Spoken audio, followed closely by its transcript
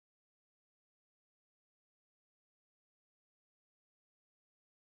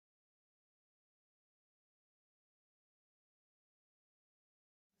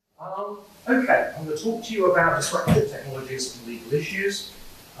Okay, I'm going to talk to you about disruptive technologies and legal issues.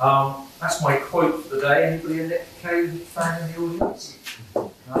 That's my quote for the day. Anybody a Nick Cave fan in the audience?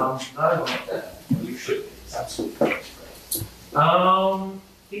 No, not there. You should be. It's absolutely great.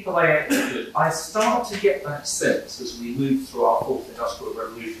 People I good. I start to get that sense as we move through our fourth industrial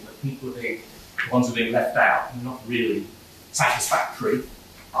revolution that people are the ones who are being left out and not really satisfactory,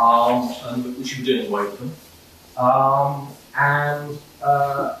 and we should be doing away with them.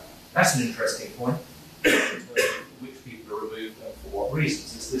 That's an interesting point. Which people are removed and for what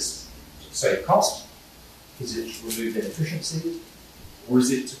reasons? Is this to save cost? Is it to remove inefficiencies? Or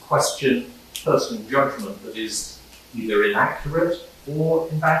is it to question personal judgment that is either inaccurate or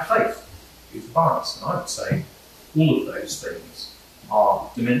in bad faith due to bias? And I would say all of those things are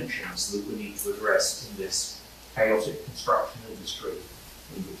dimensions that we need to address in this chaotic construction industry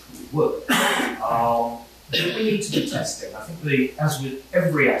in which we work. We need to do testing. I think as with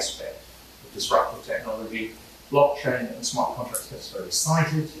every aspect of disruptive technology, blockchain and smart contracts get us very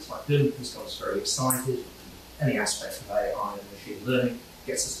excited. It's like Dylan has got us very excited. Any aspect of AI and machine learning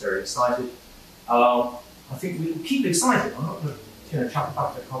gets us very excited. I think we will keep excited. I'm not going to chuck a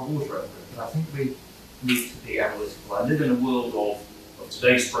bucket of cold water over it, but I think we need to be analytical. I live in a world of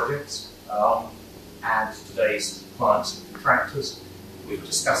today's projects and today's clients and contractors. We were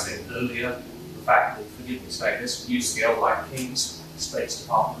discussing earlier the fact that, forgive me saying this, new scale like King's, the State's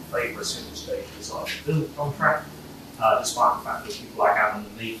Department favour a single stage design and build contract, despite the fact that people like Alan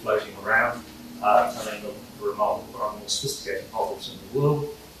and me floating around telling them there are more sophisticated models in the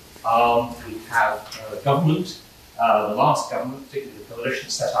world. We have government, the last government, particularly the coalition,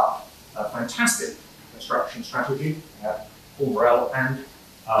 set up a fantastic construction strategy. Paul Morrell and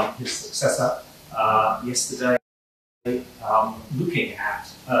his successor yesterday looking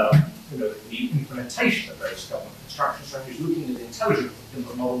at the implementation of those government construction strategies, looking at the intelligent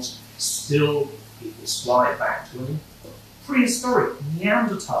procurement models. Still, people slide back to a prehistoric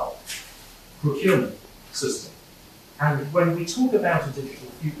Neanderthal procurement system. And when we talk about a digital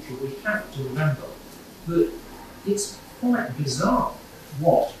future, we have to remember that it's quite bizarre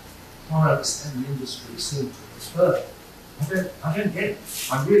what clients and the industry seem to prefer. I don't get it.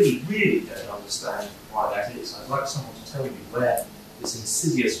 I really, really don't understand why that is. I'd like someone to tell me where this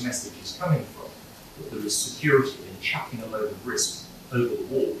insidious message is coming from, that there is security in chucking a load of risk over the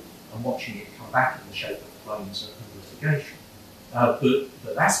wall and watching it come back in the shape of claims and litigation.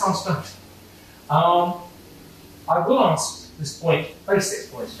 But that's not starting. I will ask this point,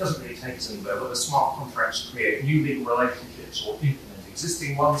 basic point, it doesn't really take us anywhere, whether smart contracts create new legal relationships or implement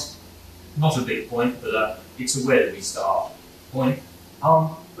existing ones. Not a big point, but it's a where do we start point.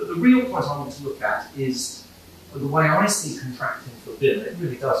 But the real point I want to look at is the way I see contracting for BIM, and it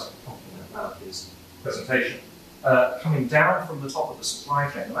really does complement Malachi's presentation, coming down from the top of the supply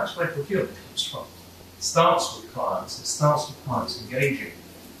chain, and that's where procurement comes from. It starts with clients, it starts with clients engaging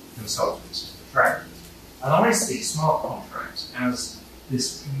consultants and contractors. And I see smart contracts as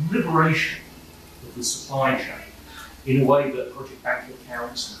this liberation of the supply chain in a way that project bank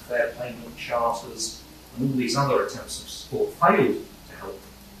accounts and fair payment charters and all these other attempts of support failed to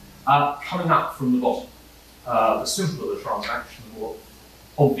help, coming up from the bottom. The simpler the transaction, the more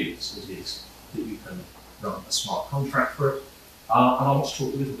obvious it is that you can run a smart contract for it. And I want to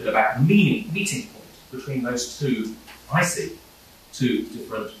talk a little bit about the meeting point between those two, I see, two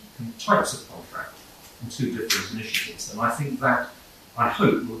different types of contract and two different initiatives. And I think that, I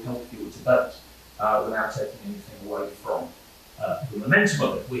hope, will help you with debate without taking anything away from the momentum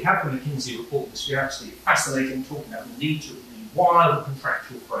of it. We have the McKinsey report this year, absolutely fascinating, talking about the need to rewire the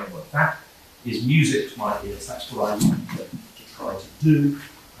contractual framework. That is music to my ears. That's what I like to try to do.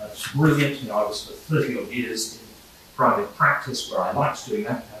 It's brilliant. I was for 30 odd years in private practice where I liked doing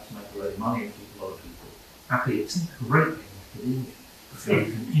that. I had to make a load of money and keep a lot of people happy. It's a great thing in academia.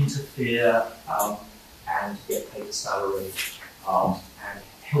 You can interfere and get paid a salary and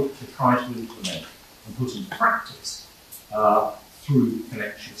help to try to implement and put into practice through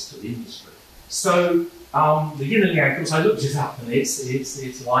connections to the industry. So the yin and yang, of course, I looked it up, and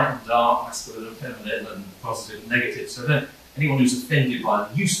it's light and dark, masculine and feminine, and positive and negative. So then anyone who's offended by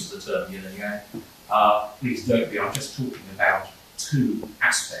the use of the term yin and yang, please don't be. I'm just talking about two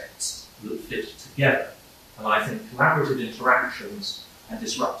aspects that fit together. And I think collaborative interactions and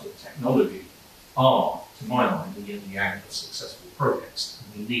disruptive technology are, to my mind, the yin and yang of successful projects.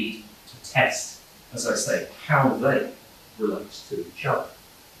 And we need to test, as I say, how they relate to each other.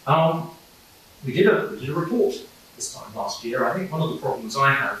 We did a report this time last year. I think one of the problems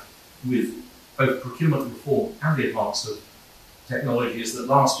I have with both procurement reform and the advance of technology is that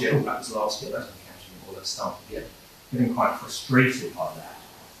last year, that was last year, that doesn't count anymore, let's start again, getting quite frustrated by that.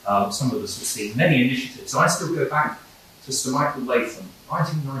 Some of us have seen many initiatives. I still go back to Sir Michael Latham,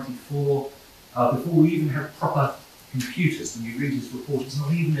 1994, before we even had proper computers. When you read his report, it's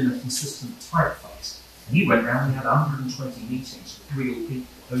not even in a consistent typeface. And he went round and had 120 meetings with real people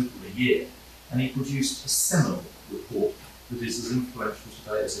over a year, and he produced a seminal report that is as influential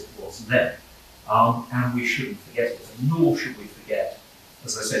today as it was then. And we shouldn't forget it, and nor should we forget,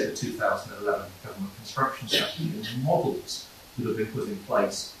 as I said, the 2011 government construction strategy and the models that have been put in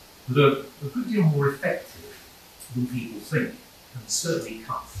place that are a good deal more effective than people think, and certainly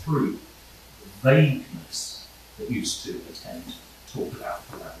cut through the vagueness that used to attend talk about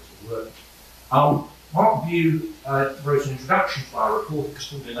collaborative work. Mark Bew wrote an introduction to our report. It's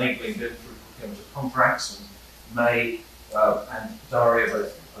called Enabling BIM through Procurement of Contracts, and May and Daria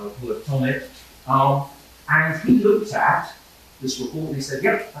both worked on it. And he looked at this report and he said,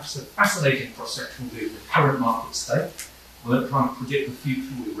 yep, that's a fascinating cross-sectional view of the current market state. We weren't trying to predict the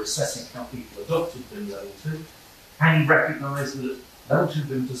future, we were assessing how people adopted BIM Level 2. And he recognised that Level 2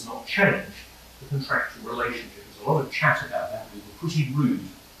 BIM does not change the contractual relationship. There's a lot of chat about that. We were pretty rude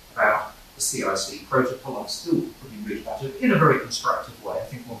about the CIC protocol. I'm still pretty rude about it, in a very constructive way. I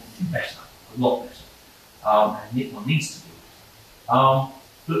think one can do better, a lot better. And one needs to do it.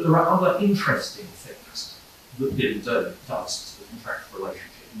 But there are other interesting things that BIM does to the contractual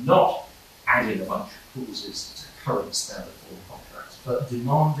relationship, not adding a bunch of clauses to current standard form contracts, but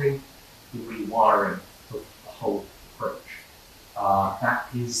demanding the rewiring of the whole approach. That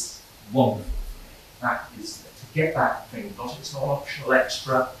is wonderful for me. That is to get that thing, it's not an optional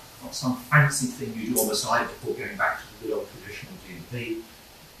extra, not some fancy thing you do on the side before going back to the good old traditional GDP.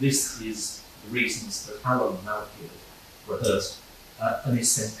 This is the reasons that Alan and Malky have rehearsed an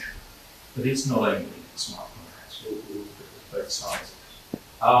essential. But it's not only smart contracts, we'll look at both sides.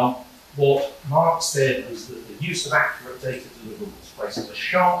 What Mark said is that the use of accurate data deliverables places a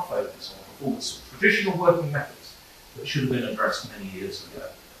sharp focus on the performance of traditional working methods that should have been addressed many years ago.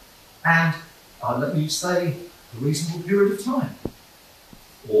 And let me say, a reasonable period of time,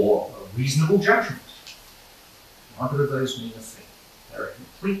 or a reasonable judgment. Neither of those mean a thing. They're a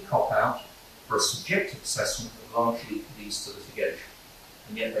complete cop-out for a subjective assessment that largely leads to litigation.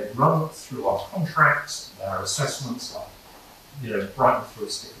 And yet they've run through our contracts, and our assessments are, right through a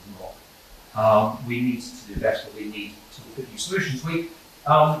stick of rock. We need to do better. We need to look at new solutions.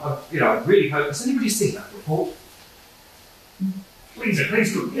 I really hope. Has anybody seen that report? Please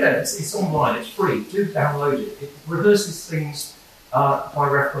do. Yeah, it's online. It's free. Do download it. It rehearses things by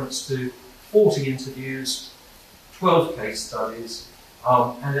reference to 40 interviews, 12 case studies,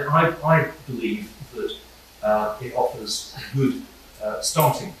 and I believe that it offers a good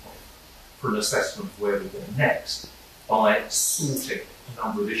starting point for an assessment of where we go next by sorting a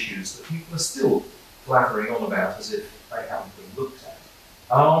number of issues that people are still blathering on about as if they haven't been looked at.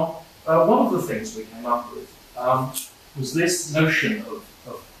 One of the things we came up with was this notion of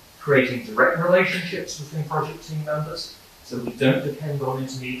creating direct relationships between project team members, so we don't depend on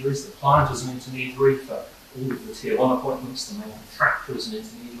intermediaries. The client is an intermediary for all of the Tier 1 appointments, the main contractor is an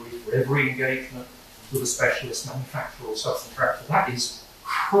intermediary for every engagement with a specialist manufacturer or subcontractor. That is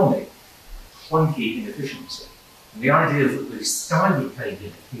chronic, clunky inefficiency. And the idea that the sky would cave in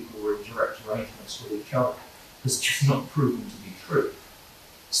if people were in direct arrangements with each other has just not proven to be true.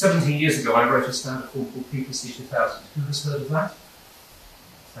 17 years ago, I wrote a standard form called PPC 2000. Who has heard of that?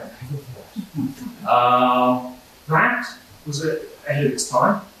 Thank you for that. That was ahead of its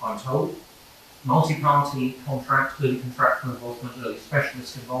time, I'm told. Multi-party contract, early contractor involvement, early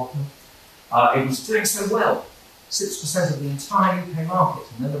specialist involvement. It was doing so well, 6% of the entire UK market,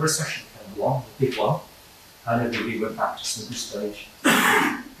 and then the recession came along, the big one, and everybody went back to single stage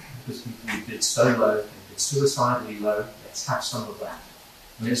because people bid so low, they bid suicidally low. Let's have some of that.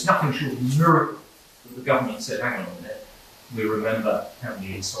 And it's nothing short of a miracle that the government said, hang on a minute, we remember how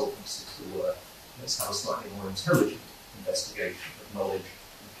many insolvencies there were. Let's have a slightly more intelligent investigation of knowledge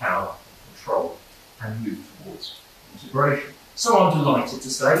and power and control and move towards integration. So I'm delighted to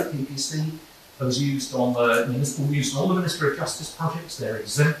say PPC was used on the municipal use on all the Ministry of Justice projects, their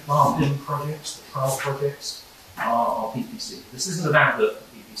exemplar BIM projects, the trial projects are PPC. This isn't about the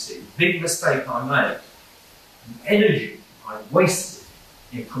PPC. The big mistake I made, the energy I wasted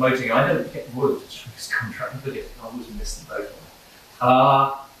in promoting, I don't get royalties from this contract, but I always miss the boat on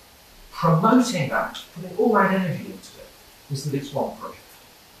it. Promoting that, putting all that energy into it, is that it's one project.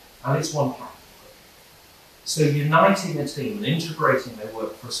 And it's one capital project. So uniting a team and integrating their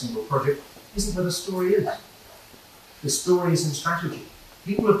work for a single project isn't where the story is. The story is in strategy.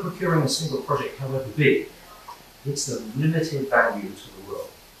 People are procuring a single project, however big. It's a limited value to the world,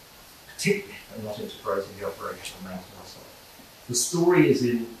 particularly if they're not integrating the operational maintenance of it. The story is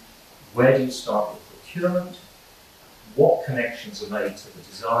in where do you start with procurement, what connections are made to the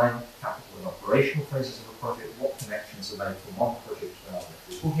design, capital and operational phases of a project, what connections are made from one project to another.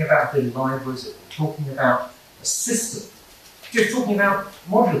 If we're talking about building libraries, if we're talking about a system, just talking about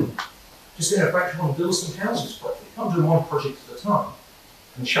modular, just in fact you want to build some houses properly. You can't do one project at a time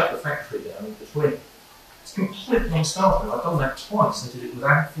and shut the factory down in between. It's completely non-starter. I've done that twice. I did it with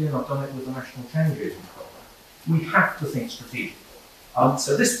AMFI and I've done it with the National Change Agent program. We have to think strategically.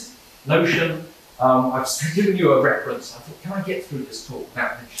 So this notion, I've given you a reference. I thought, can I get through this talk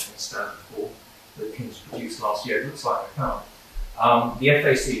without mentioning Standard 4 that King's produced last year? It looks like I can't. The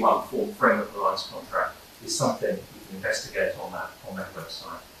FAC1 Form Framework Alliance contract is something you can investigate on that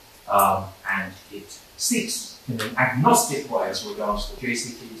website. And it seeks, in an agnostic way as regards to the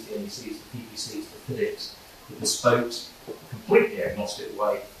JCTs, the NECs, the PPCs, the FIDICs, the bespokes, a completely agnostic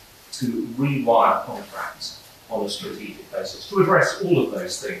way to rewire contracts on a strategic basis to address all of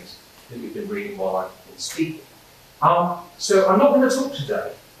those things that you've been reading while I've been speaking. So I'm not going to talk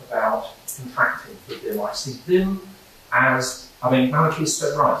today about contracting for BIM. I see BIM as, Malachy is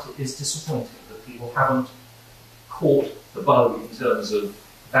so right, it is disappointing that people haven't caught the bug in terms of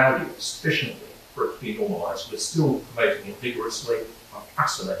value sufficiently for it to be normalised. We're still promoting it vigorously. I'm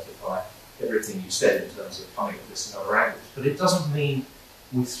fascinated by everything you said in terms of coming at this in other angles, but it doesn't mean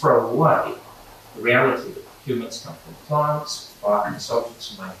we throw away the reality that procurements come from clients, via consultants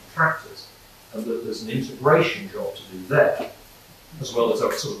and main contractors, and that there's an integration job to do there, as well as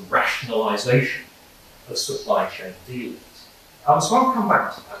a sort of rationalisation of supply chain dealings. So I'll come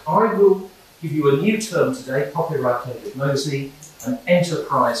back to that. I will give you a new term today, copyrighted Mosey, an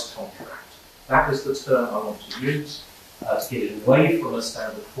enterprise contract. That is the term I want to use to get it away from a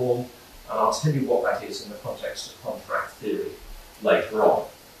standard form, and I'll tell you what that is in the context of contract theory later on.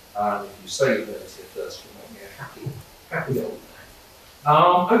 If you say you're going to sit first, you'll make me a happy old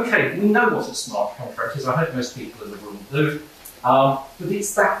man. Okay, we know what a smart contract is. I hope most people in the room do. But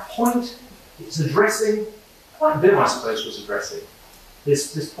it's that point, it's addressing, like BIM I suppose was addressing,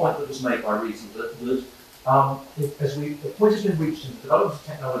 this point that was made by Reason that the point has been reached in the development of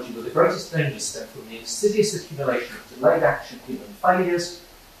technology where the greatest dangers stem from the insidious accumulation of delayed action human failures,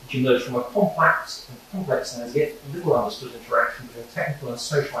 which emerge from a complex and as yet little understood interaction between technical and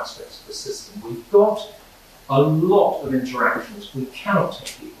social aspects of the system. We've got a lot of interactions. We cannot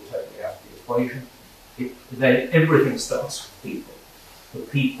take people totally out of the equation. Then everything starts with people. The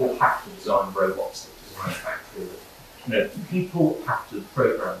people have to design robots that design factories. People have to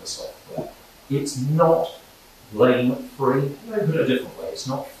program the software. It's not blame-free, put it a different way. It's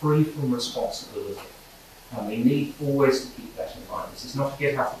not free from responsibility. And we need always to keep that in mind. This is not a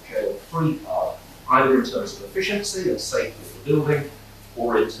get out of jail free card, either in terms of efficiency and safety of the building,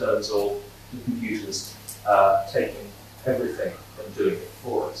 or in terms of the computers taking everything and doing it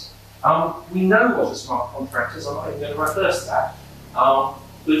for us. We know what a smart contract is. I'm not even going to reverse that. But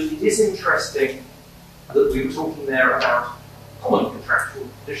it is interesting that we were talking there about common contractual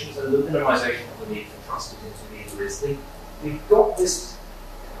conditions and the minimisation of the need for trusted intermediaries. We've got this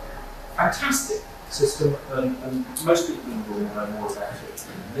fantastic system, and most people in the room know more about it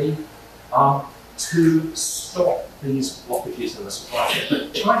than me, to stop these blockages in the supply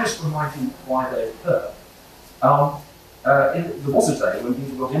chain. Can I just remind you why they occur? There was a day when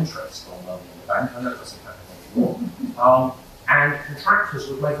people got interest on money in the bank. I know it doesn't happen anymore. And contractors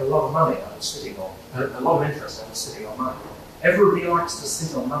would make a lot of money out of sitting on, a lot of interest out of sitting on money. Everybody likes to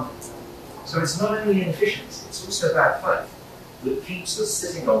sit on money. So it's not only inefficiency, it's also bad faith that keeps us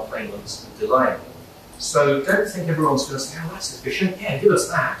sitting on payments and delaying them. So don't think everyone's going to say, oh, that's efficient. Yeah, give us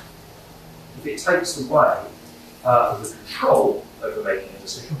that. If it takes away the control over making a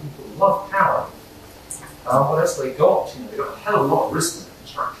decision, people love power. What else have they got? They've got a hell of a lot of risk in the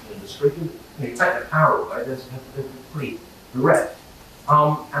construction industry. When you take their power away, they're pretty direct.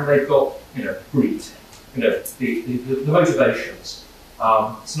 And they've got, greed. The motivations.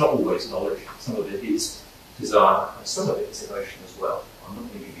 It's not always knowledge. Some of it is desire, and some of it is emotion as well. I'm not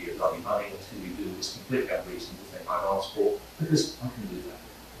going to give you bloody money until you do this completely unreasonable thing I've asked for, because I can do that.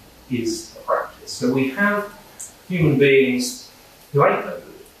 Is a practice. So we have human beings who ain't no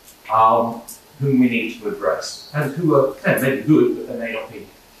good, whom we need to address, and who are maybe good, but they may not be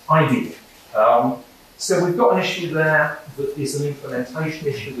ideal. So we've got an issue there that is an implementation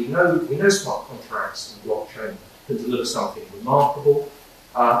issue. We know smart contracts and blockchain can deliver something remarkable.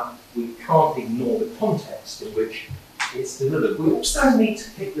 We can't ignore the context in which it's delivered. We also need to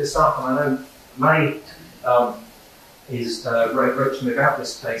pick this up, and I know May wrote to me about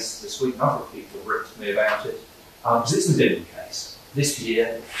this case this week. A number of people have written to me about it, because it's a BIM case. This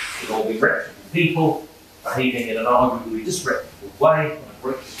year, we've all been reputable people, behaving in an arguably disreputable way on a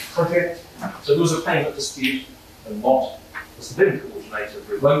great project. So there was a payment dispute, and what was the BIM coordinator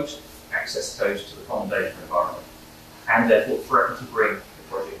revoked access code to the common data environment, and therefore threatened to bring the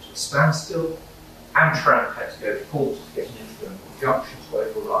project to a standstill. Amtrak had to go to court to get an interim injunction to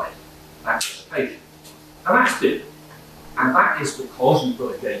override that participation. And that's BIM. And that is because you've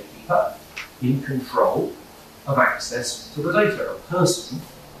got a gatekeeper in control of access to the data, a person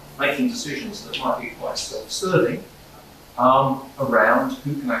making decisions that might be quite self-serving around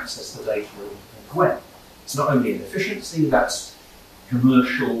who can access the data and when. It's not only an efficiency, that's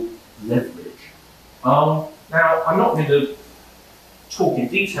commercial leverage. Now, I'm not going to talk in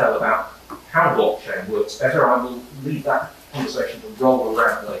detail about how blockchain works better. I will leave that conversation to roll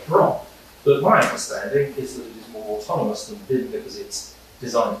around later on. But my understanding is that it is more autonomous than BIM because it's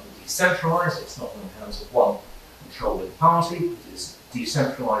designed to be decentralized. It's not in the hands of one controlling party. It is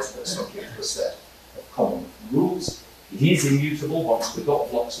decentralized but subject to a set of common rules. It is immutable once we've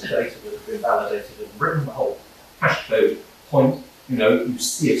got blocks of data that have been validated and written. The whole hash code point, you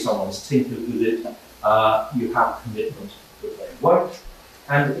see if someone's tinkered with it, you have a commitment that they won't,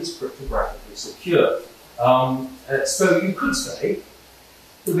 and it's cryptographically secure. So you could say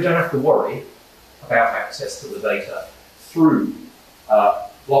that we don't have to worry about access to the data through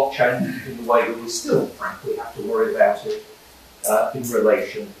blockchain in the way that we still, frankly, have to worry about it in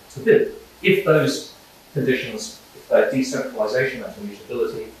relation to BIM. If those conditions, if that decentralization, that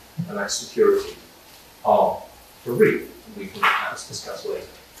immutability, and that security are for real, and we can perhaps discuss later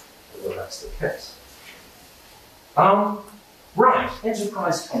whether that's the case. Right,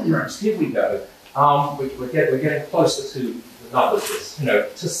 enterprise contracts, here we go. We're getting closer to the numbers.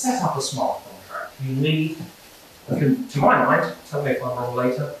 To set up a smart contract, you need, to my mind, tell me if I'm wrong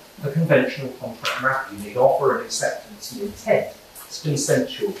later, a conventional contract wrapper. You need offer and acceptance and intent. It's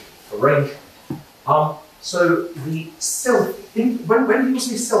consensual arrangement. So the when people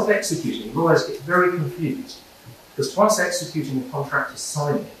say self-executing, you always get very confused. Because twice executing the contract is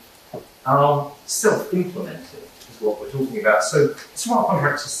signing it. Self-implementing is what we're talking about. So smart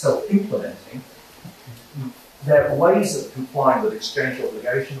contracts are self-implementing. There are ways of complying with exchange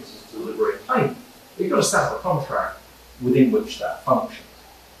obligations as delivering payment. But you've got to set up a contract within which that functions.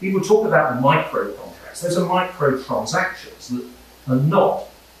 People talk about micro contracts. Those are micro transactions that are not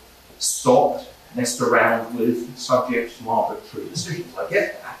stocked, messed around with, subject to arbitrary decisions. I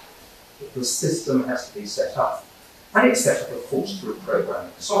get that. But the system has to be set up. And it's set up, of course, through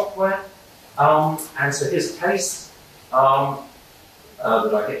programming software. And so here's a case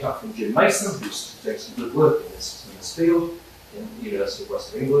that I picked up from Jim Mason, who's doing some good work in this field in the University of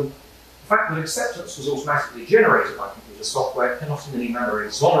Western England. The fact that acceptance was automatically generated by computer software cannot in any manner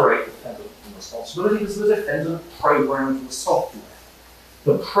exonerate the defendant from responsibility because the defendant programmed the software.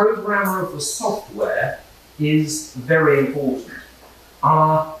 The programmer of the software is very important.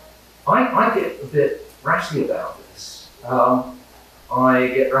 I get a bit ratty about this. I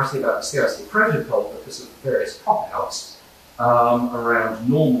get ratty about the CIC protocol because of various cop-outs around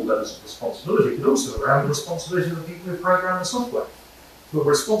normal levels of responsibility, but also around the responsibility of the people who program the software, who are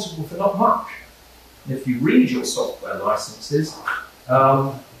responsible for not much. And if you read your software licenses,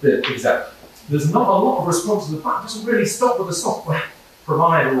 exactly, there's not a lot of responsibility. It doesn't really stop with the software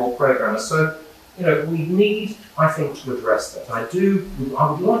provider or programmer. So, we need, I think, to address that. I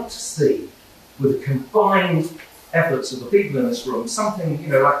would like to see, with the combined efforts of the people in this room, something,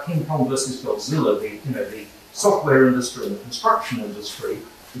 like King Kong versus Godzilla, the software industry and the construction industry,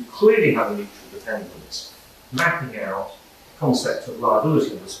 who clearly have a mutual dependence, mapping out the concept of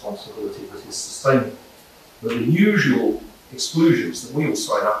liability and responsibility that is sustainable. But the usual exclusions that we all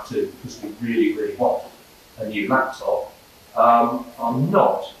sign up to because we really, really want a new laptop are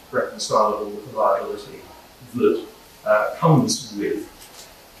not reconcilable with the liability that comes with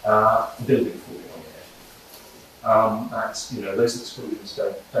building falling on your head. Those exclusions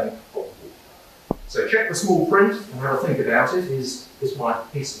don't hold. So check the small print and have a think about it is my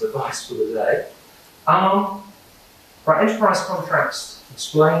piece of advice for the day. Right, enterprise contracts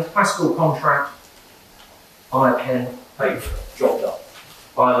explained. Classical contract, buy a pen, paper, job done.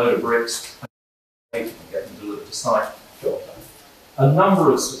 Buy a load of bricks, paper, get them delivered to site, job done. A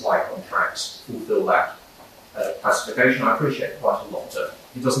number of supply contracts fulfill that classification. I appreciate quite a lot, but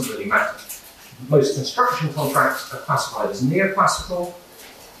it doesn't really matter. Most construction contracts are classified as neoclassical,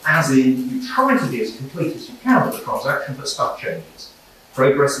 as in you try to be as complete as you can with the transaction, but stuff changes.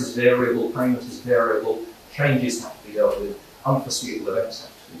 Progress is variable, payment is variable, changes have to be dealt with, unforeseeable events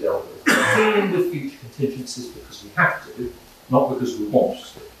have to be dealt with. We're dealing with future contingencies because we have to, not because we want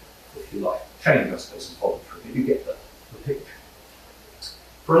to, if you like. Change, I suppose, is voluntary, but you get the picture.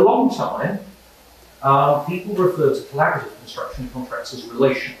 For a long time, people refer to collaborative construction contracts as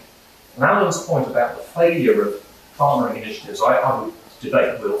relational. And Alan's point about the failure of partnering initiatives, I would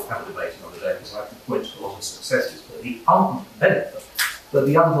debate, we'll have a debate another day because I can point to a lot of successes, but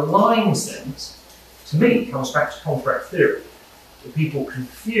the underlying sense, to me, comes back to contract theory. That people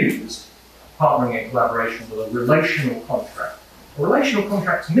confuse partnering and collaboration with a relational contract. A relational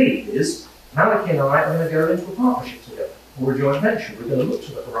contract to me is, Maliki and I are going to go into a partnership together, or a joint venture. We're going to look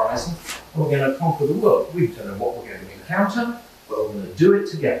to the horizon, and we're going to conquer the world. We don't know what we're going to encounter, but we're going to do it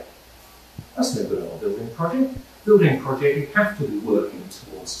together. That's no good on a building project. Building a project, you have to be working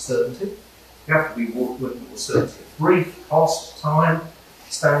towards certainty. You have to be working towards certainty of brief, cost, time,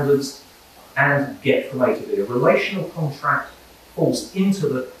 standards, and get from A to B. A relational contract falls into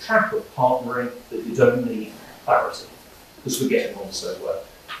the trap of partnering that you don't need clarity, because we're getting on so well.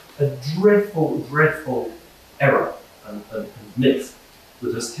 A dreadful, dreadful error and myth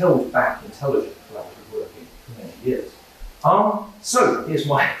that has held back intelligent collaborative working for many years. So here's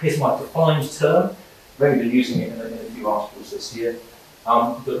my defined term. I've only been using it in a few articles this year.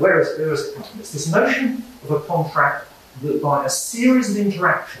 But where is it come from? It's this notion of a contract that by a series of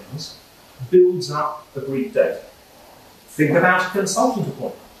interactions builds up agreed data. Think about a consultant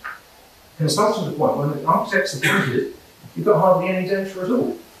appointment. Consultant appointment, when the architect's appointed, you've got hardly any data at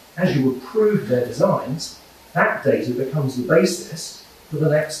all. As you approve their designs, that data becomes the basis for the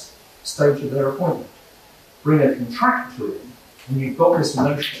next stage of their appointment. Bring a contractor in, and you've got this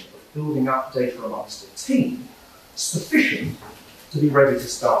notion of building up data amongst a team sufficient to be ready to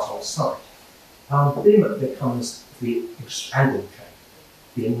start on site. BIM becomes the angle chain,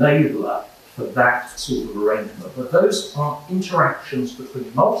 the enabler for that sort of arrangement. But those are interactions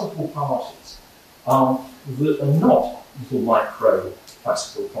between multiple parties that are not little micro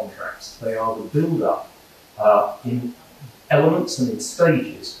classical contracts. They are the build-up in elements and in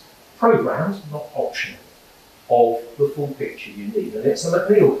stages, programmed, not optional, of the full picture you need. And it's a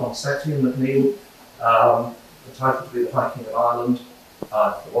McNeill concept. Ian McNeill, the title to be The Hiking of Ireland,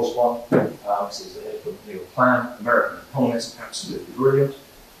 there was one, this is the McNeill Plan, American economist, absolutely brilliant.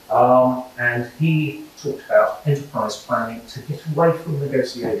 And he talked about enterprise planning to get away from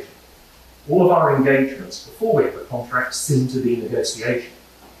negotiation. All of our engagements before we have a contract seem to be negotiation.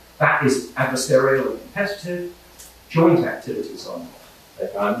 That is adversarial and competitive. Joint activities are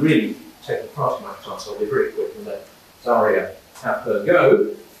not. I'm really taking part in my class, I'll be very quick and let Daria have her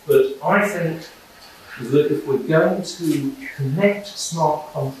go. But I think that if we're going to connect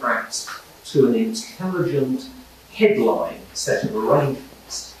smart contracts to an intelligent headline set of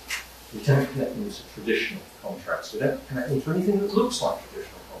arrangements, we don't connect them to traditional contracts. We don't connect them to anything that looks like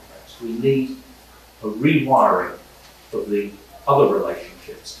traditional contracts. We need a rewiring of the other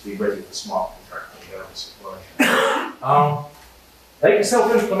relationships to be ready for smart contracting going into supply chain. They can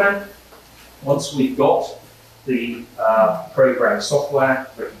self-implement once we've got the program software,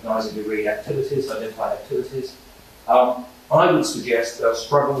 recognising agreed activities, identified activities. I would suggest they'll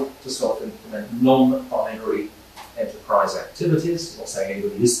struggle to self-implement non-binary enterprise activities. I'm not saying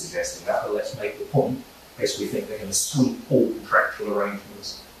anybody is suggesting that, but let's make the point, in case we think they're going to sweep all contractual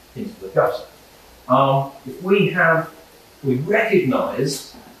arrangements into the gutter. If we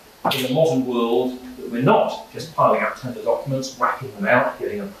recognise in the modern world that we're not just piling up tender documents, whacking them out,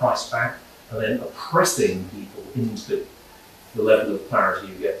 getting a price back, and then oppressing people into the level of clarity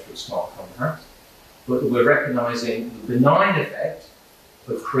you get through smart contracts, but we're recognising the benign effect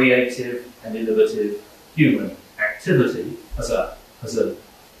of creative and innovative human activity as an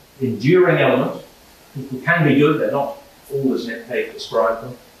enduring element. People can be good, they're not all as Nick Cave described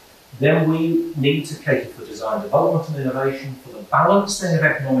them. Then we need to cater for design development and innovation, for the balancing of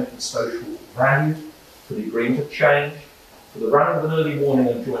economic and social value, for the agreement of change, for the running of an early warning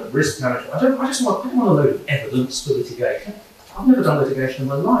and joint risk management. I don't want a load of evidence for litigation. I've never done litigation in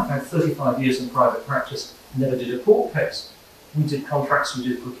my life. I had 35 years in private practice, never did a court case. We did contracts, we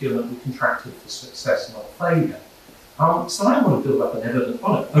did procurement, we contracted for success, not failure. So I don't want to build up an evidence, I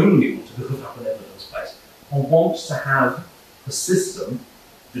don't only want to build up an evidence base. I want to have a system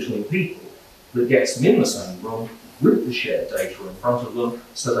between people that gets them in the same room with the shared data in front of them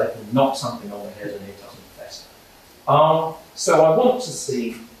so they can knock something on the head and it doesn't fester. So I want to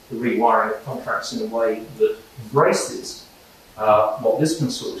see the rewiring of contracts in a way that embraces what this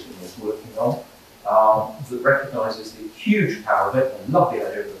consortium is working on, that recognises the huge power of it. I love the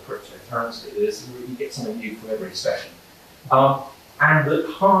idea of the cryptocurrency. It is you get something new from every session. And that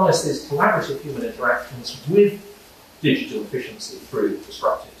harnesses collaborative human interactions with digital efficiency through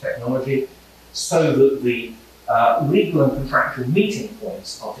disruptive technology, so that the legal and contractual meeting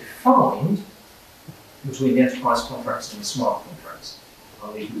points are defined between the enterprise contracts and the smart contracts.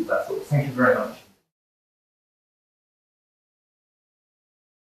 I'll leave you with that thought. Thank you very much.